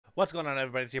What's going on,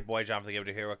 everybody? It's your boy John from the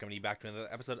GamerDuo here. Welcome you back to another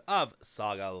episode of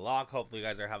Sagalocke. Hopefully you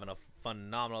guys are having a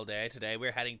phenomenal day. Today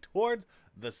we're heading towards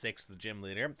the 6th gym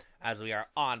leader, as we are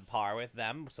on par with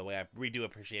them. So we do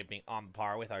appreciate being on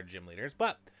par with our gym leaders.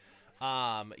 But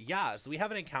yeah, so we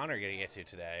have an encounter to get to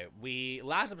today.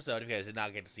 Last episode, if you guys did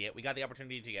not get to see it, we got the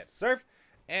opportunity to get surf,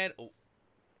 and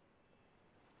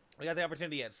we got the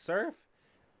opportunity at surf.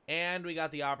 And we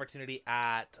got the opportunity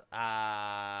at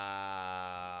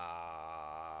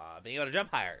being able to jump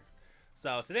higher.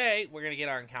 So today we're gonna get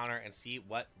our encounter and see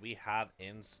what we have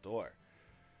in store.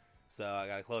 So I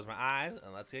gotta close my eyes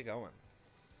and let's get going.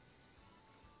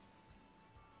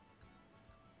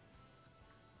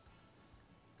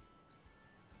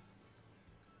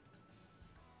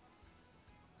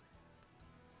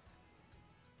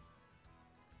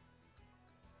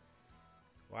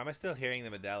 Why am I still hearing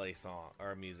the Medeli song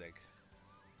or music?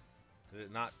 Did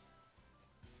it not?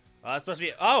 Oh, that's supposed to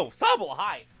be. Oh, Sobble!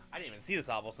 Hi! I didn't even see the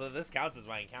Sobble, so this counts as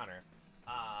my encounter.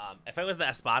 If it was the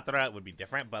Espathra, it would be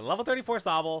different, but level 34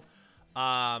 Sobble.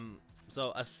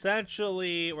 So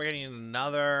essentially, we're getting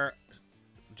another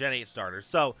Gen 8 starter.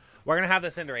 So we're going to have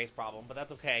this Cinderace problem, but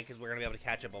that's okay, because we're going to be able to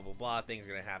catch it, blah, blah, blah. Things are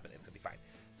going to happen. It's going to be fine.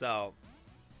 So,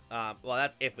 well,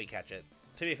 that's if we catch it.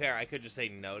 To be fair, I could just say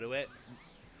no to it.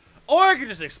 Or it could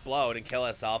just explode and kill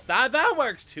itself. That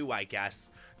works too, I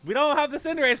guess. We don't have the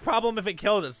Cinderace problem if it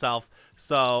kills itself.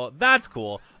 So that's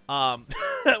cool. We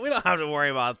don't have to worry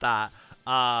about that.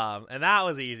 And that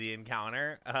was easy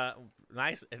encounter.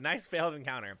 Nice failed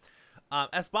encounter.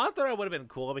 Espathra would have been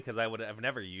cool because I've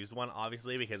never used one,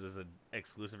 obviously, because it's an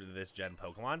exclusive to this gen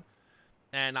Pokemon.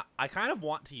 And I kind of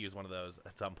want to use one of those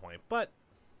at some point, but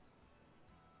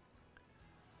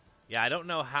yeah, I don't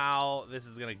know how this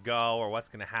is going to go or what's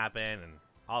going to happen and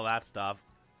all that stuff.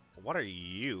 What are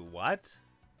you? What?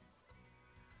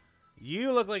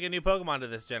 You look like a new Pokemon to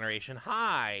this generation.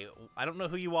 Hi. I don't know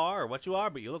who you are or what you are,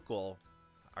 but you look cool.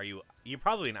 You're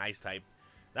probably an ice type.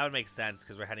 That would make sense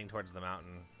because we're heading towards the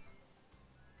mountain.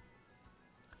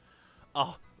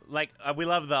 Oh, like, we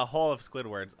love the whole of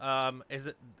Squidward's. Is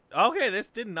it... Okay, this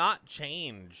did not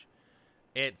change.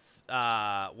 It's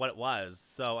what it was.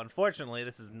 So unfortunately,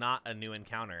 this is not a new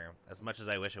encounter, as much as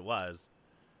I wish it was.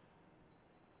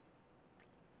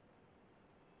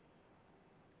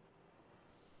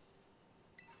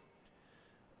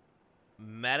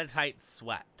 Metatite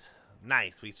Sweat.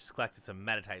 Nice. We just collected some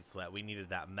Metatite Sweat. We needed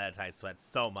that Metatite Sweat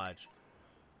so much.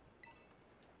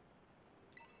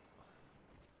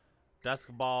 Dusk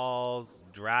Balls,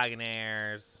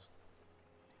 Dragonairs.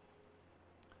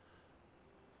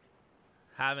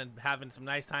 Having some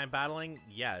nice time battling?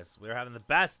 Yes, we're having the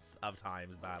best of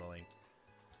times battling.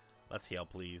 Let's heal,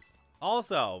 please.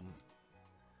 Also,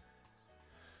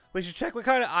 we should check what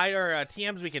kind of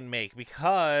TMs we can make,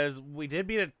 because we did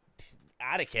beat a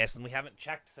Atticus, and we haven't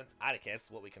checked since Atticus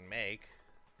what we can make.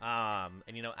 And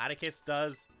you know, Atticus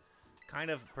does kind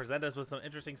of present us with some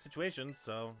interesting situations,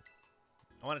 so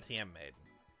I want a TM made.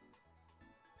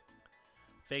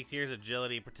 Fake Tears,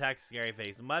 Agility, Protect, Scary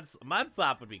Face. Mud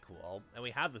Slap would be cool, and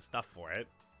we have the stuff for it.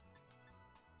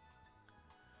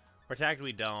 Protect,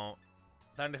 we don't.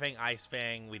 Thunderfang, Ice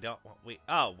Fang, we don't.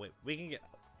 Oh, wait, we can get...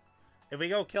 If we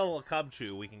go kill a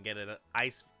Cubchoo, we can get an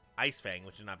Ice Fang,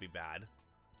 which would not be bad.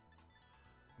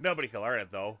 Nobody can learn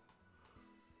it, though.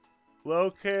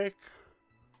 Low Kick.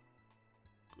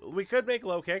 We could make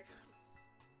Low Kick.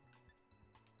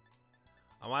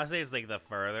 I want to say it's like the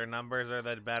further numbers are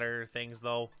the better things,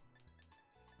 though.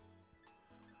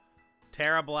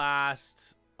 Terra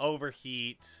Blast,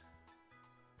 Overheat,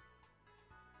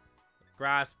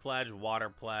 Grass Pledge,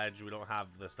 Water Pledge. We don't have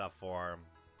the stuff for.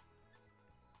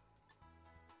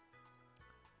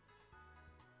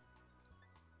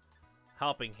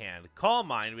 Helping Hand, Calm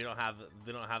Mind. We don't have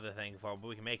the thing for, but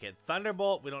we can make it.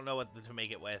 Thunderbolt. We don't know what to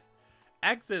make it with.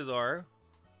 Exizor.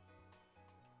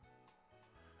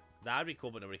 That would be cool,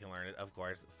 but nobody can learn it, of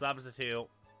course. Substitute.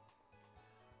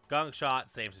 Gunk Shot,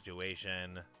 same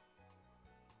situation.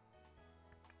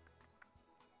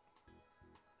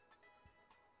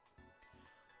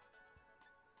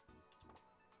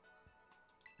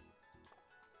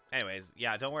 Anyways,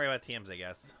 yeah, don't worry about TMs, I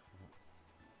guess.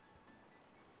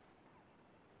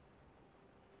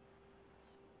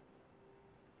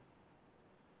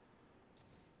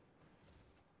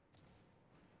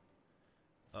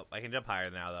 Oh, I can jump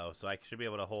higher now, though, so I should be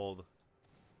able to hold.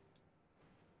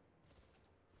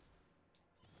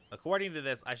 According to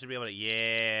this, I should be able to...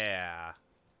 Yeah.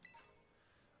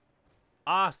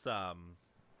 Awesome.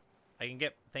 I can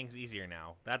get things easier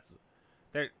now. That's...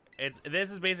 This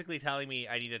is basically telling me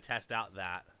I need to test out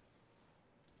that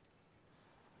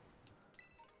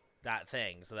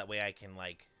thing, so that way I can,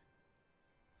 like,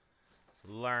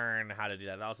 learn how to do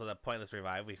that. Also, the pointless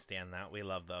revive, we stand that. We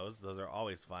love those. Those are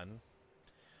always fun.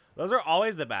 Those are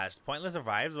always the best. Pointless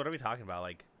revives, what are we talking about?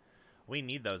 Like, we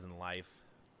need those in life.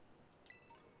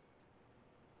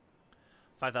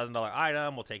 $5,000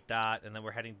 item, we'll take that. And then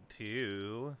we're heading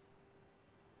to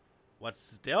what's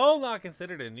still not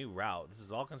considered a new route. This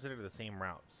is all considered the same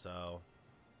route, so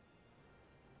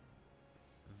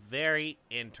very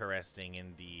interesting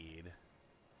indeed.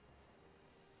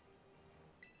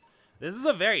 This is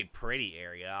a very pretty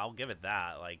area, I'll give it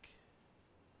that. Like,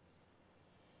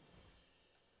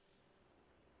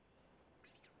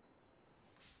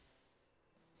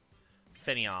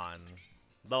 Finion,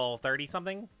 level 30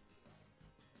 something.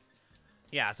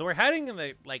 Yeah, so we're heading in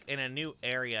the in a new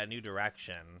area, a new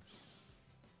direction,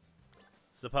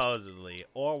 supposedly,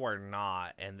 or we're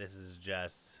not, and this is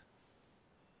just,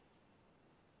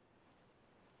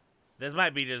 this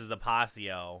might be just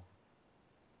Zapasio.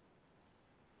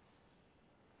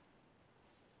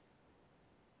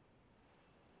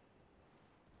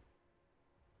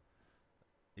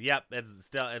 Yep,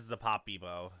 it's a Pop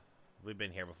Bebo. We've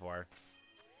been here before.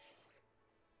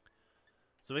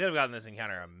 So we could have gotten this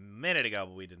encounter a minute ago,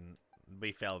 but we didn't.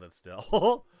 We failed it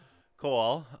still.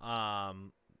 Cool.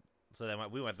 So then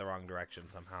we went the wrong direction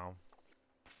somehow.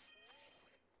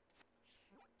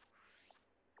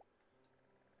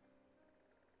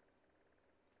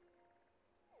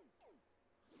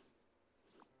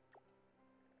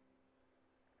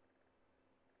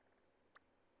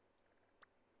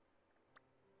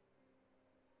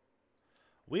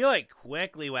 We, like,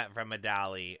 quickly went from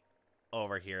Medali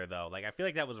over here, though. Like, I feel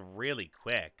like that was really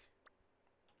quick.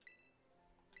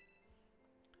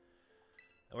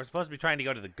 And we're supposed to be trying to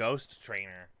go to the Ghost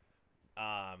Trainer.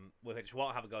 Which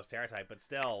won't have a Ghost Terra type, but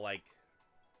still, like,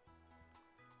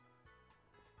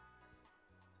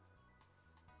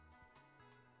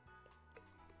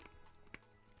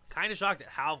 kind of shocked at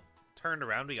how turned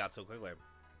around we got so quickly.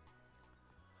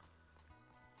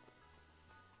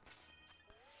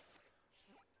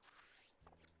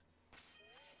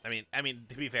 I mean,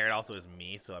 to be fair, it also is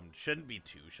me, so I shouldn't be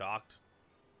too shocked.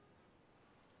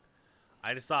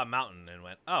 I just saw a mountain and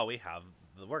went, oh,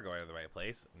 we're going to the right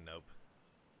place. Nope.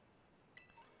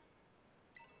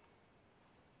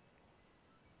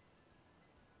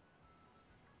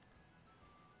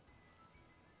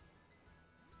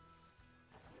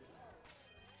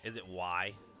 Is it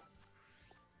Y?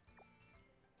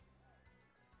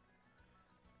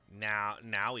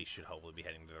 Now we should hopefully be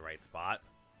heading to the right spot.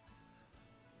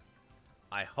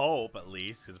 I hope, at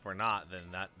least, because if we're not, then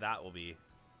that will be...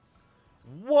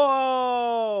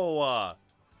 Whoa!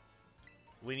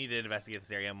 We need to investigate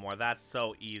this area more. That's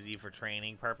so easy for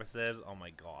training purposes. Oh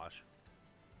my gosh.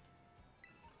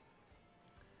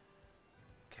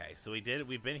 Okay, so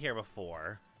we've been here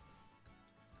before.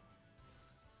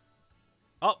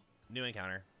 Oh, new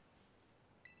encounter.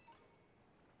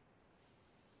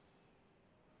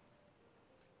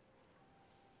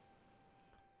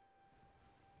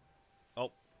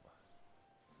 Oh.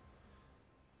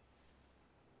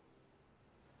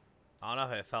 I don't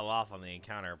know if it fell off on the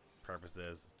encounter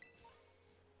purposes.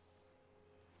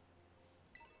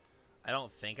 I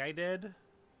don't think I did.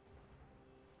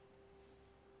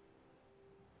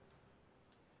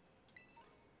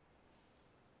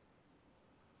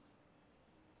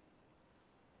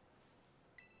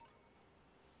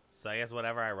 So I guess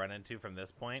whatever I run into from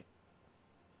this point.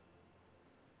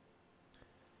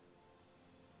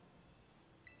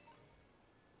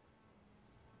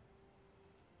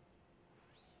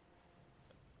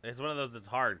 It's one of those that's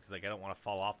hard because like I don't want to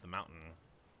fall off the mountain.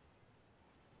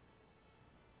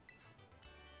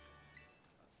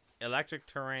 Electric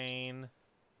terrain.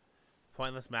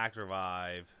 Pointless max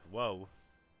revive. Whoa.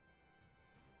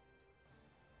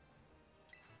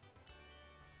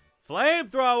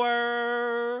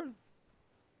 Flamethrower!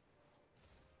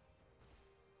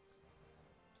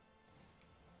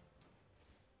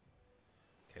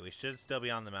 Okay, we should still be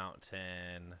on the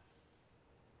mountain.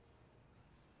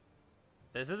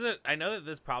 This isn't... I know that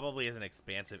this probably is an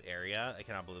expansive area. I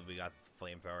cannot believe we got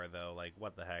Flamethrower, though. Like,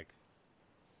 what the heck?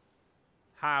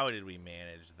 How did we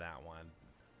manage that one?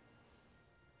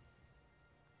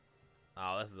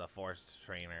 Oh, this is a forced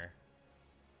trainer.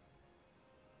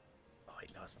 Oh,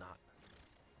 wait, no, it's not.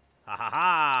 Ha ha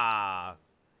ha!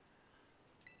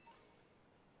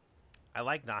 I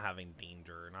like not having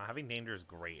danger. Not having danger is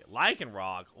great.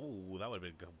 Lycanroc! Ooh, that would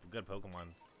have been a good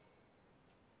Pokemon.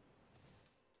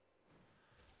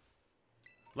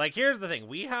 Like, here's the thing.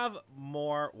 We have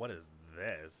more... What is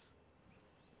this?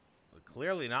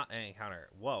 Clearly not an encounter.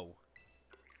 Whoa.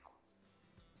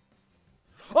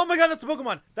 Oh my god, that's a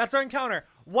Pokemon! That's our encounter!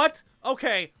 What?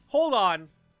 Okay, Hold on.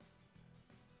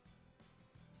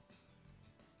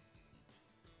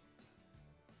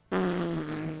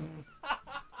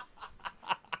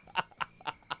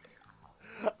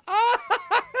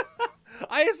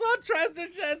 I saw treasure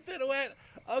chest and went,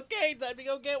 okay, time to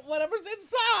go get whatever's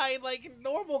inside. Like a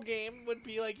normal game would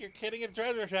be like you're getting a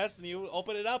treasure chest and you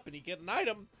open it up and you get an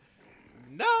item.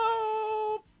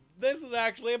 No, this is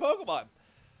actually a Pokemon.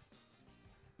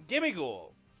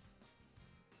 Gimmighoul.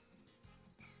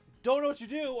 Don't know what you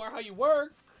do or how you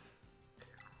work,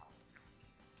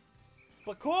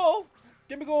 but cool.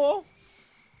 Gimmighoul.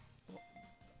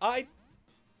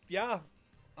 Yeah.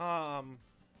 Oh,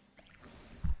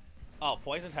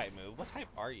 poison type move. What type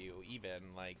are you even?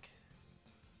 Like,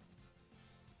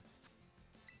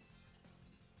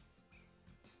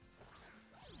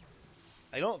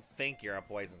 I don't think you're a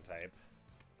poison type.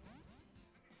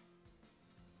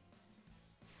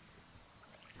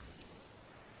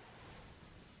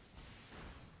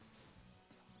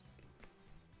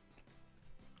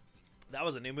 That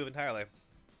was a new move entirely.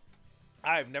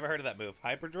 I've never heard of that move.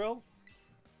 Hyper Drill?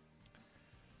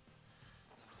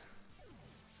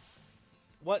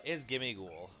 What is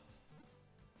Gimmighoul?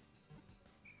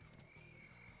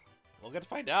 We'll get to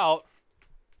find out.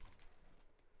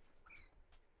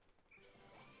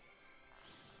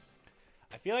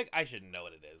 I feel like I should know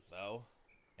what it is, though.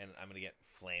 And I'm going to get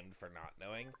flamed for not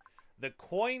knowing. The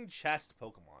coin chest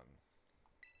Pokemon.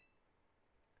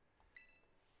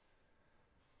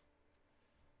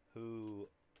 Who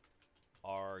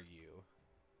are you?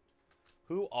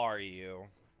 Who are you?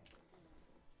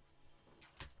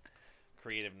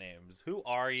 Creative names. Who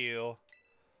are you?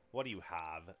 What do you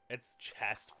have? It's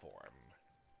chest form.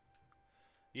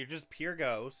 You're just pure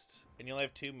ghost, and you only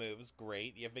have 2 moves.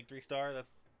 Great. You have Victory Star.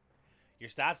 That's your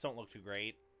stats don't look too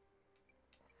great.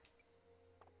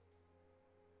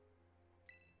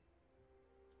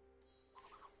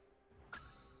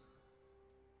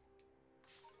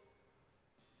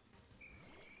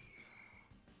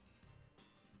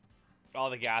 All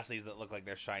the Ghastlies that look like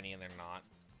they're shiny and they're not.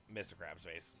 Mr. Crab's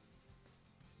face.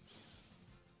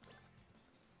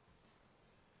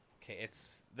 Okay,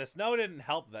 it's... The snow didn't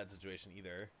help that situation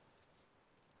either.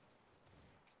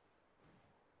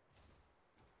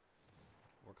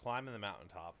 We're climbing the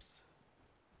mountaintops.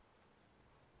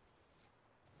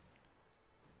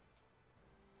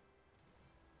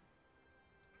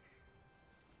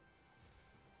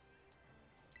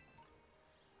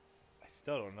 I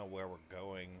still don't know where we're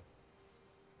going.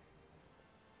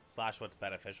 Slash what's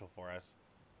beneficial for us.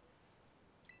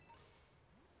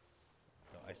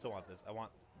 No, I still want this. I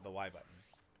want the Y button.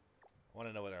 I want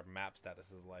to know what our map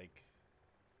status is like.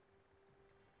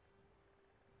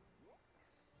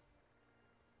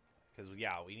 Because,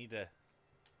 yeah, we need to...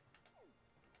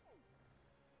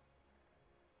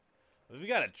 We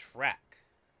got a track.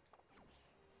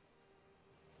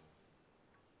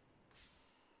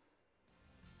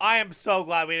 I am so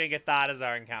glad we didn't get that as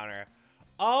our encounter.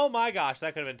 Oh my gosh,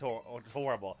 that could have been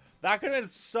horrible. That could have been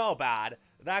so bad.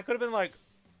 That could have been like...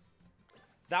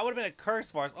 That would have been a curse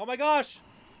for us. Oh my gosh!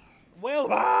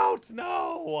 Whale out!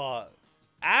 No!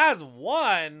 As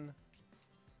one?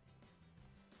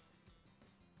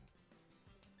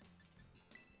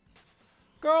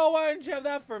 Girl, why didn't you have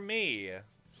that for me?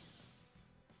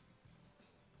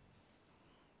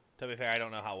 To be fair, I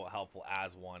don't know how helpful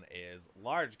as one is.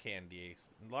 Large candy.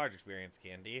 Large experience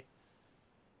candy.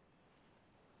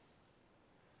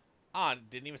 Ah,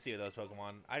 didn't even see those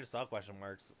Pokemon. I just saw question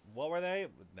marks. What were they?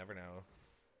 Would never know.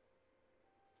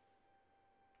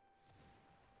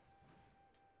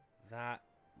 That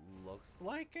looks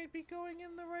like I'd be going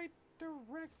in the right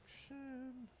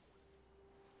direction.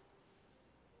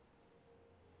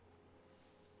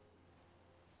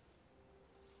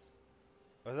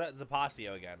 Or is that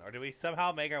Zapasio again? Or did we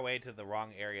somehow make our way to the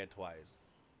wrong area twice?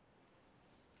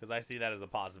 Because I see that as a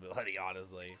possibility,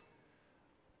 honestly.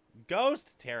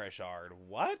 Ghost Terra Shard.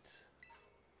 What?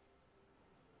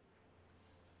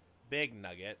 Big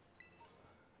Nugget.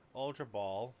 Ultra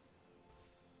Ball.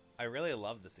 I really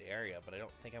love this area, but I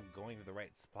don't think I'm going to the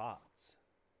right spots.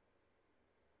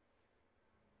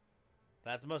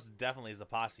 That's most definitely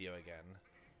Zapasio again.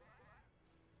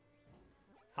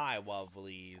 Hi,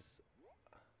 Wovlies.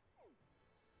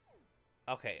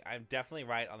 Okay, I'm definitely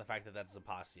right on the fact that that's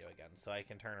Zapasio again, so I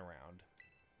can turn around.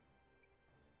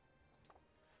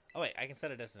 Oh wait, I can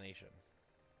set a destination.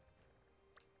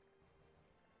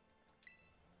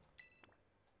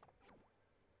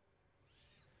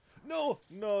 No!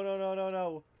 No, no, no, no,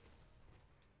 no.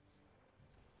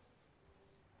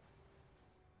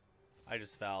 I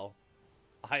just fell.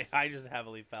 I just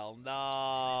heavily fell.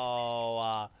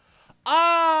 No.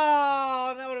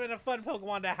 Oh, that would have been been a fun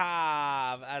Pokemon to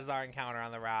have as our encounter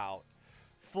on the route.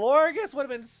 Florgus would have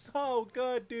been so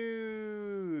good,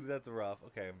 dude. That's rough.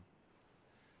 Okay.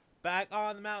 Back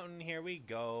on the mountain, here we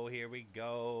go, here we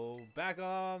go. Back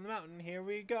on the mountain, here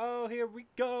we go, here we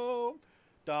go.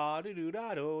 Da do do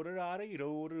da do da do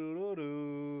do do do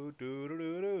do do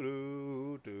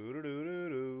do do do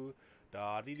do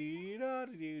da dee dee da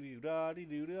dee da dee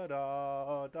doo da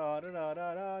da da da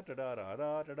da da da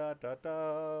da da da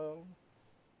da.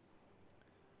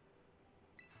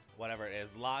 Whatever it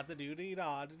is, la da doo dee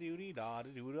da doo dee da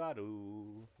doo da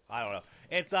doo. I don't know.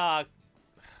 It's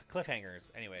cliffhangers.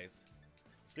 Anyways,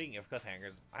 speaking of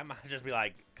cliffhangers, I might just be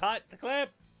like, cut the clip.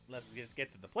 Let's just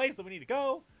get to the place that we need to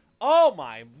go. Oh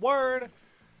my word!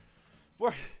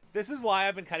 This is why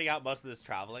I've been cutting out most of this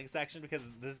traveling section, because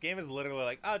this game is literally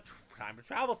like, oh, time to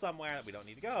travel somewhere that we don't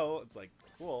need to go. It's like,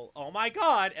 cool. Oh my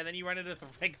god! And then you run into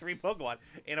like 3 Pokemon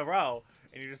in a row,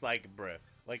 and you're just like, bruh.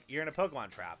 Like, you're in a Pokemon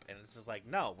trap, and it's just like,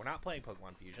 no, we're not playing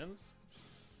Pokemon Fusions.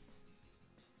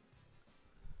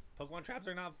 Pokemon traps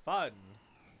are not fun.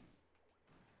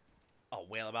 Oh,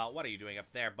 Whaleabout, what are you doing up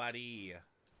there, buddy?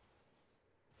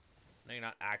 No, you're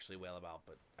not actually Whaleabout,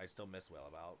 but I still miss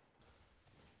Whaleabout.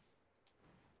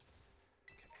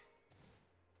 Okay.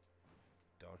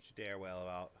 Don't you dare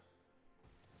Whaleabout.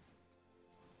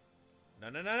 No,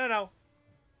 no, no, no, no!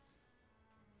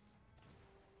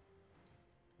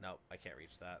 Nope, I can't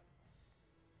reach that.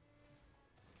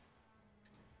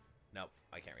 Nope,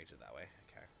 I can't reach it that way.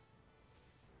 Okay.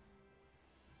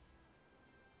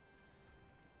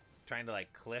 Trying to,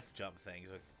 like, cliff jump things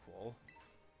would be cool.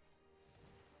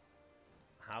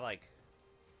 How, like...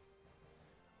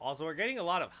 Also, we're getting a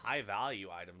lot of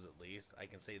high-value items, at least. I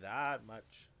can say that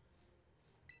much.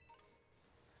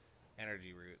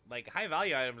 Energy root. Like,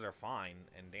 high-value items are fine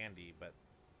and dandy, but...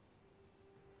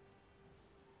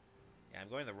 Yeah, I'm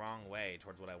going the wrong way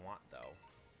towards what I want, though.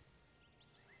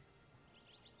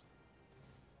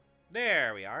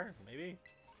 There we are, maybe.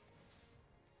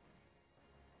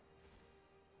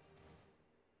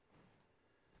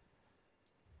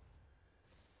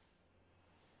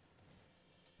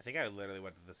 I think I literally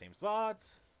went to the same spot.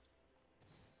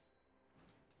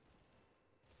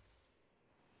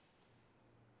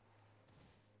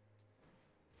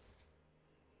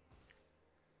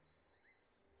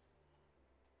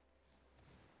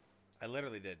 I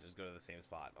literally did just go to the same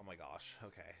spot. Oh my gosh.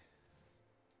 Okay.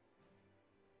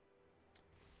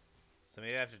 So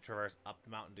maybe I have to traverse up the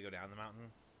mountain to go down the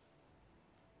mountain.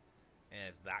 And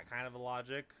it's that kind of a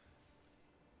logic.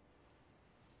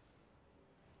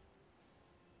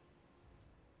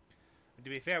 To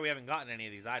be fair, we haven't gotten any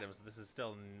of these items, so this is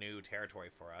still new territory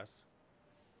for us.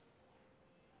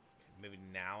 Okay, maybe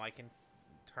now I can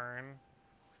turn.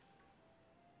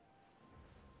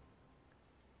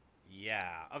 Yeah.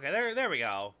 Okay, there we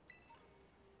go.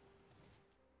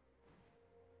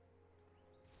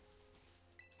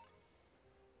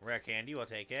 Rare candy, we'll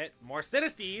take it. More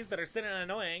Sinistes that are sitting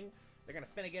annoying. They're gonna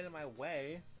finna get in my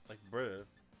way. Like, bruh.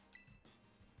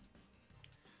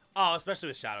 Oh, especially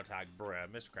with Shadow Tag, bruh.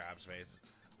 Mr. Krabs face.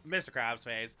 Mr. Krabs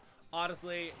face.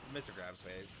 Honestly, Mr. Krabs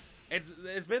face.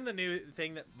 It's been the new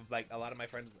thing that, like, a lot of my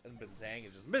friends have been saying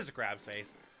is just Mr. Krabs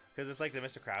face. Because it's like the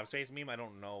Mr. Krabs face meme. I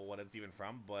don't know what it's even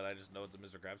from, but I just know it's a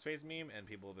Mr. Krabs face meme, and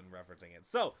people have been referencing it.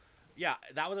 So, yeah,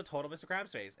 that was a total Mr.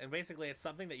 Krabs face. And basically, it's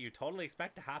something that you totally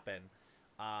expect to happen.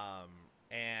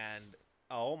 And,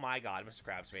 oh my god, Mr.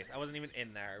 Krabs face. I wasn't even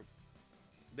in there.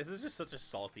 This is just such a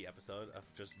salty episode of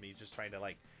just me just trying to,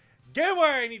 like, get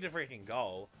where I need to freaking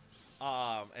go.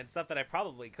 And stuff that I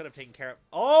probably could have taken care of.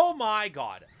 Oh my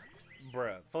god.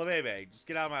 Bruh. Flabebe, just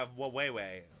get out of my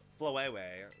way.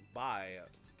 Flaway. Bye.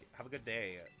 Have a good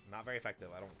day. Not very effective.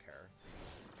 I don't care.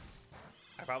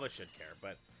 I probably should care,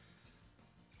 but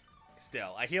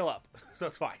still, I heal up, so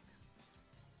it's fine.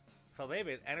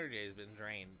 Flabebe's energy has been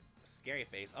drained. Scary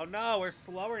face. Oh no, we're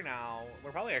slower now.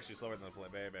 We're probably actually slower than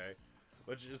Flabebe,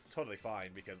 which is totally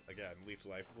fine because, again, Leaf's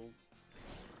life will...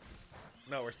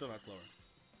 No, we're still not slower.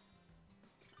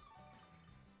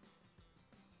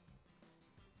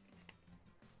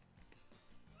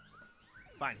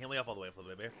 Fine, heal me up all the way,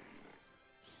 Flabebe.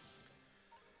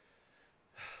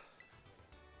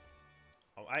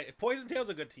 Oh, Poison Tail's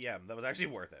a good TM. That was actually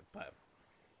worth it, but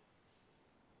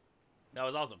that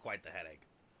was also quite the headache.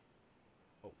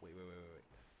 Oh, wait.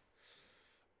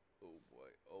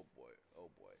 Oh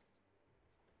boy.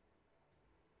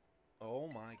 Oh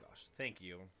my gosh. Thank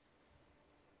you.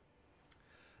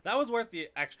 That was worth the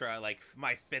extra, like,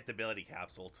 my 5th ability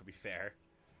capsule, to be fair.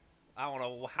 I don't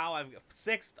know how I've...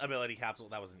 6th ability capsule.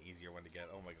 That was an easier one to get.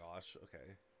 Oh my gosh.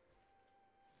 Okay.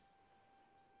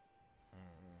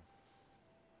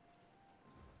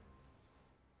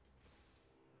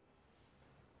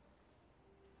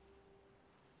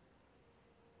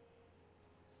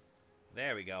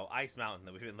 There we go. Ice Mountain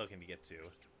that we've been looking to get to.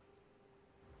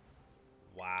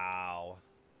 Wow.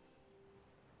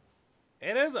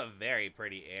 It is a very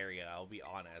pretty area, I'll be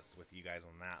honest with you guys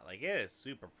on that. Like, it is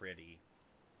super pretty.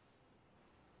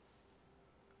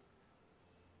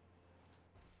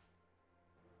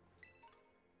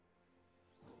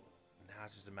 Now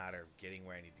it's just a matter of getting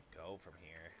where I need to go from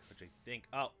here. Which I think...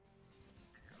 Oh.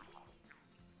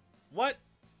 What?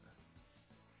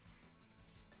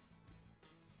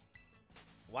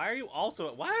 Why are you also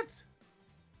at... What?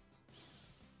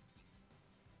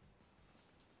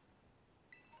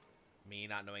 Me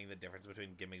not knowing the difference between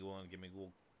GamerDuo and GamerDuo,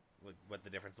 what the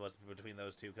difference was between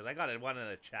those two, because I got one in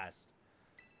the chest.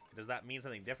 Does that mean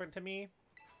something different to me?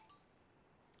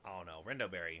 Oh no,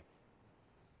 Rindoberry.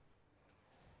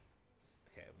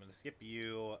 Okay, I'm gonna skip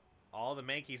you. All the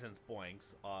Mankeys and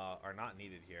Spoinks are not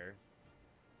needed here.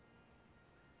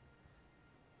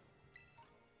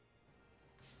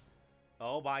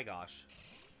 Oh my gosh.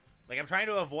 Like, I'm trying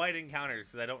to avoid encounters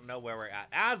because I don't know where we're at.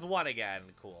 As one again.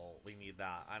 Cool. We need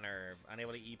that. Unnerve.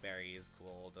 Unable to eat berries.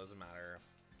 Cool. Doesn't matter.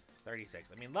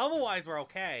 36. I mean, level-wise, we're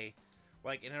okay.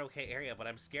 We're, like, in an okay area, but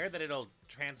I'm scared that it'll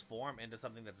transform into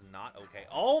something that's not okay.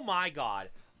 Oh my god.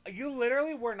 You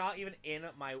literally were not even in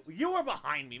my... You were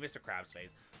behind me, Mr. Krabs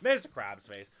Face. Mr. Krabs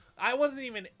Face. I wasn't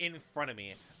even in front of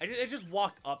me. It just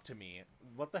walked up to me.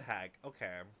 What the heck?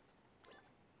 Okay.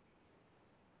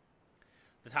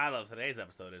 The title of today's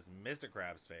episode is Mr.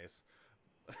 Krabs Face.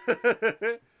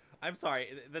 I'm sorry.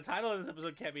 The title of this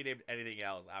episode can't be named anything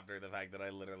else after the fact that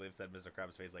I literally have said Mr.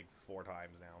 Krabs Face like 4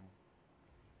 times now.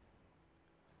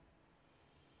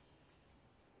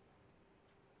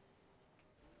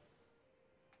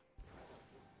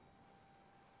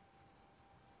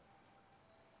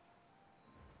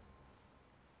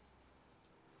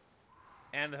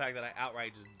 And the fact that I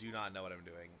outright just do not know what I'm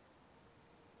doing.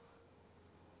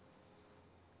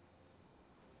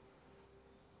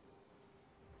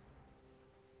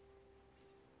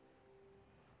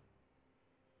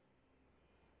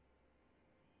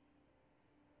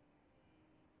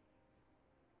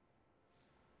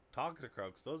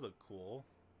 Toxicroaks, those look cool.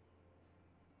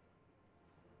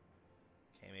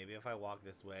 Okay, maybe if I walk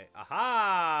this way.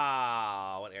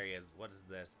 Aha! What area is... What is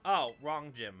this? Oh,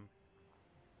 wrong gym.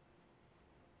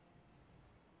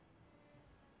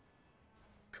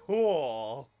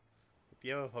 Cool. Do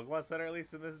you have a Pokemon Center at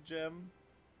least in this gym?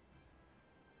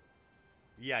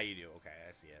 Yeah, you do. Okay,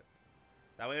 I see it.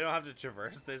 That way we don't have to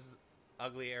traverse this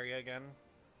ugly area again.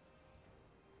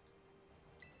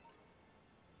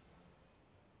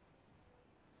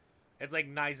 It's like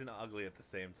nice and ugly at the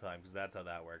same time, because that's how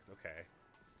that works. Okay.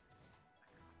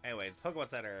 Anyways, Pokemon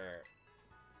Center.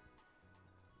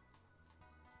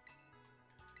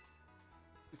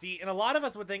 See, and a lot of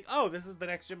us would think, oh, this is the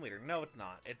next gym leader. No, it's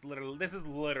not. It's literally, this is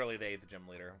literally the 8th gym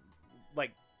leader.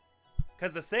 Like,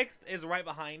 because the 6th is right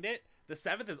behind it. The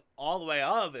 7th is all the way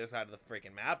on the other side of the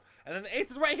freaking map. And then the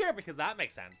 8th is right here, because that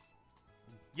makes sense.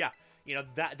 Yeah, you know,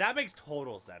 that makes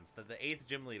total sense. That the 8th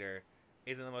gym leader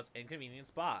is in the most inconvenient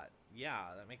spot. Yeah,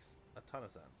 that makes a ton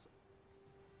of sense.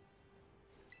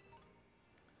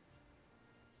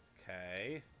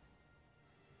 Okay.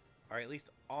 Alright, at least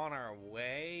on our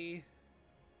way.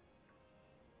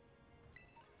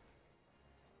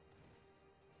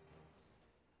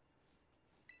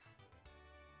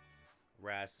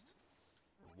 Rest.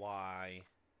 Y.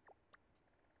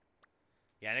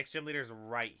 Yeah, next gym leader's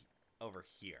right over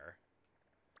here.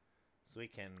 So we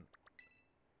can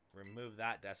remove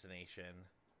that destination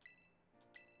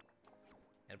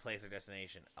and place our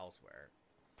destination elsewhere.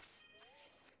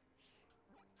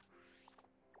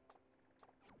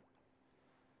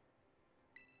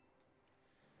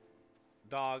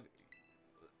 Dog,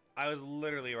 I was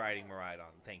literally riding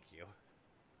Miraidon. Thank you.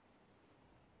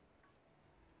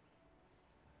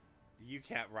 You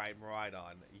can't ride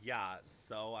Miraidon. Yeah,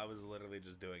 so I was literally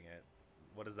just doing it.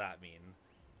 What does that mean?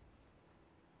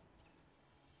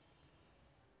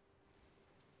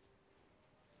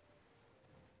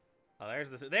 Oh,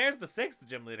 there's the 6th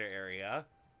gym leader area.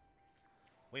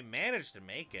 We managed to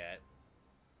make it.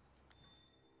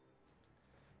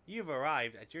 You've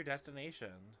arrived at your destination.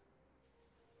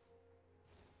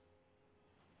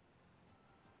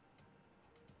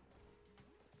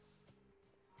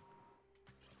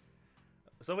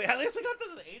 So at least we got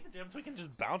to the 8th gym, so we can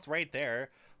just bounce right there.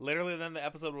 Literally, then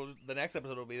the next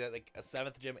episode will be that, like, a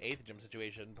 7th gym, 8th gym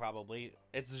situation, probably.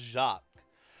 It's Jacques.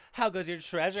 How goes your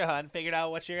treasure hunt? Figured out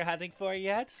what you're hunting for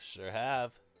yet? Sure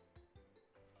have.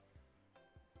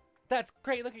 That's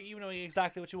great. Look at you knowing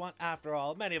exactly what you want. After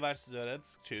all, many of our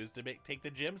students choose to take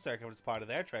the gym circuit as part of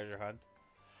their treasure hunt.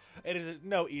 It is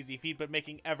no easy feat, but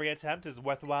making every attempt is a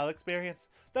worthwhile experience.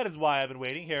 That is why I've been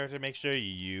waiting here to make sure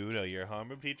you know your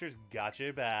homeroom teacher's got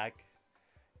your back.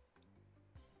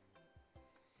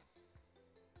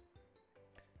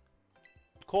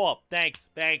 Cool. Thanks.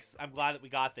 Thanks. I'm glad that we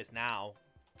got this now.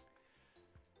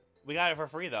 We got it for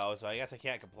free, though, so I guess I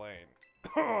can't complain.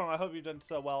 I hope you've done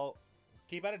so well.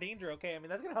 Keep out of danger, okay? I mean,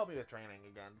 that's going to help me with training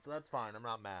again, so that's fine. I'm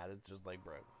not mad. It's just like,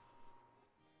 bro.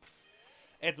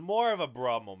 It's more of a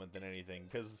bro moment than anything,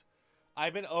 because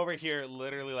I've been over here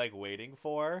literally, like, waiting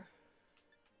for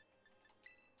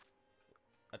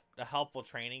a helpful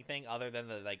training thing other than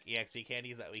the, like, EXP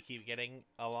candies that we keep getting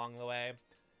along the way.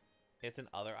 It's in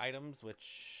other items,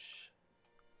 which...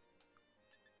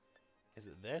 Is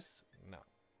it this? No.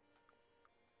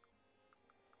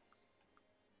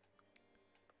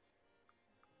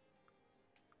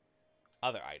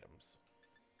 Other items.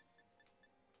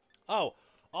 Oh,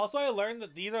 also I learned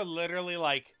that these are literally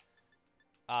like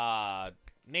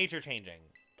nature changing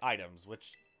items,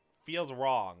 which feels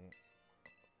wrong.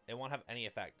 It won't have any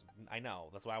effect. I know.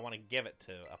 That's why I want to give it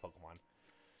to a Pokemon.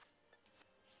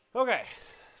 Okay,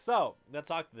 so let's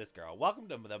talk to this girl. Welcome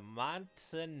to the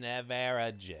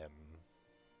Montenevera Gym.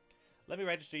 Let me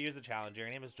register you as a challenger. Your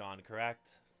name is John,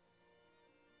 correct?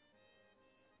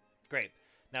 Great.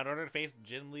 Now, in order to face the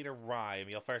gym leader Rhyme,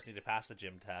 you'll first need to pass the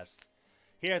gym test.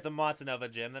 Here at the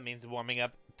Montenova Gym, that means warming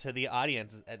up to the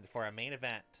audience for a main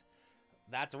event.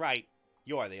 That's right,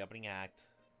 you're the opening act.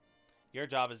 Your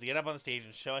job is to get up on the stage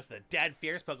and show us the dead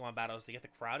fierce Pokemon battles to get the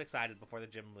crowd excited before the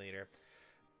gym leader.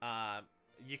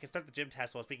 You can start the gym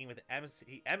test while speaking with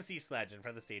MC Sledge in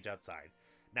front of the stage outside.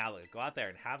 Now, let's go out there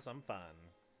and have some fun.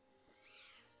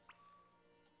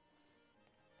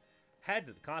 Head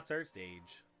to the concert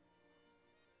stage.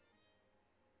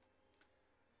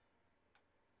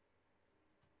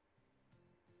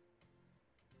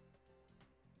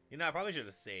 You know, I probably should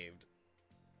have saved.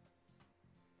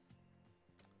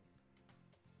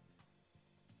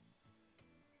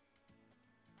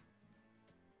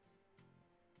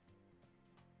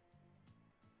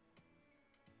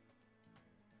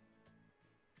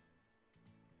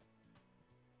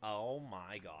 Oh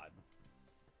my god.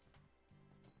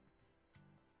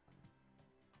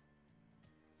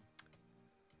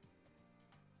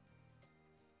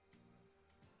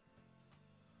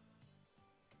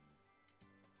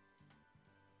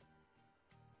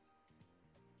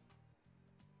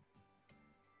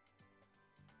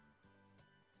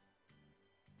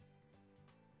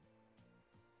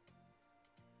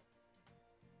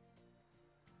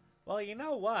 Well, you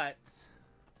know what?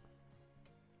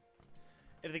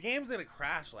 If the game's gonna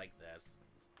crash like this,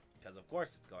 because of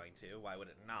course it's going to, why would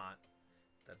it not?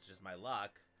 That's just my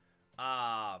luck.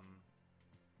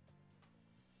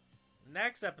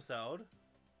 Next episode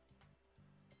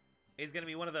is gonna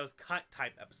be one of those cut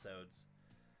type episodes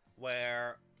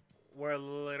where we're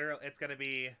literally, it's gonna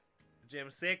be Gym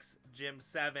 6, Gym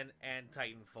 7, and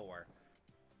Titan 4.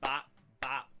 Bop,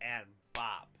 bop, and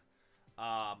bop.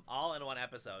 All in one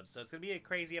episode. So it's gonna be a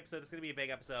crazy episode. It's gonna be a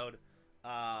big episode.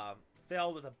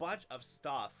 Filled with a bunch of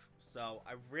stuff. So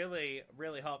I really,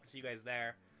 really hope to see you guys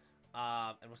there.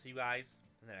 And we'll see you guys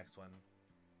in the next one.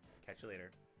 Catch you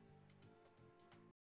later.